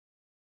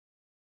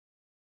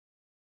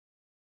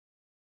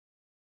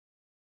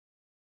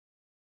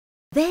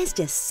There's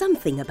just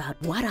something about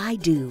what I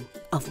do,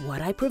 of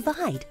what I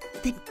provide,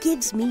 that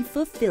gives me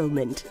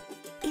fulfillment.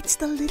 It's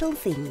the little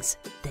things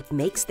that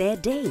makes their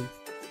day,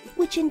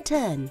 which in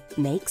turn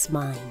makes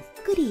mine.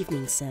 Good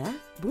evening, sir.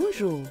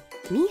 Bonjour.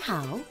 Ni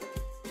hao.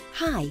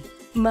 Hi,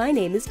 my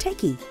name is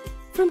Techi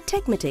from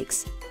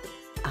Techmetics.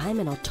 I'm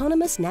an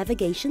autonomous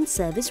navigation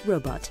service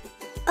robot,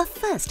 a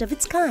first of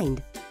its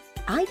kind.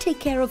 I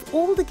take care of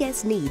all the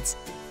guests' needs,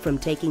 from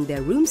taking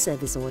their room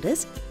service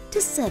orders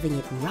to serving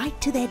it right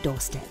to their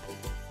doorstep.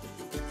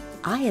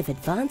 I have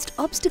advanced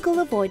obstacle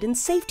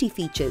avoidance safety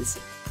features,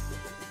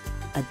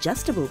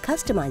 adjustable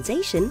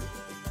customization,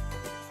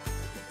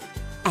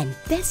 and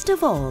best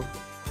of all,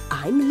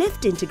 I'm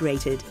lift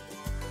integrated.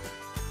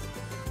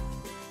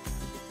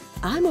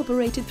 I'm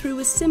operated through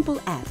a simple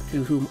app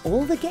through whom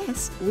all the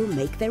guests will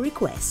make their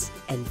requests,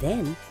 and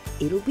then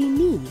it'll be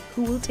me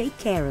who will take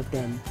care of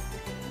them,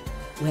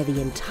 where the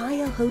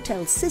entire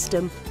hotel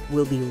system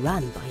will be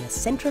run by a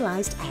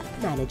centralized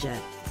app manager.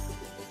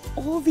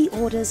 All the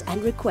orders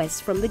and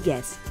requests from the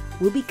guests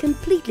will be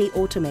completely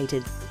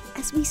automated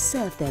as we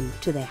serve them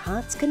to their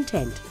heart's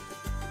content.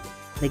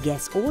 The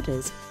guests'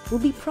 orders will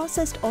be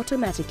processed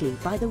automatically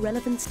by the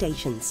relevant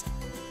stations,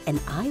 and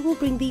I will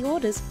bring the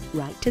orders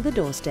right to the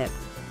doorstep.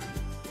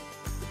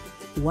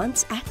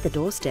 Once at the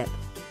doorstep,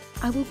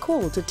 I will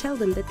call to tell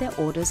them that their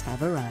orders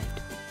have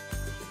arrived.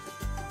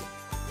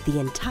 The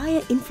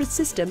entire infra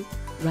system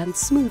runs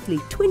smoothly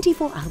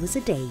 24 hours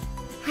a day,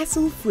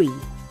 hassle-free,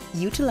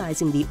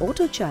 utilizing the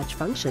auto charge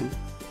function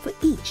for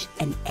each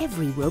and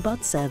every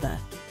robot server.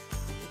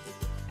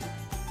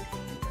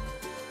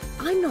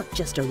 I'm not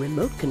just a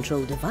remote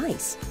control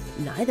device,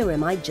 neither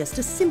am I just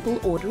a simple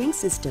ordering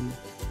system.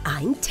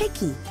 I'm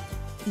Techi,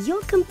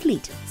 your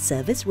complete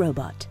service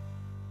robot.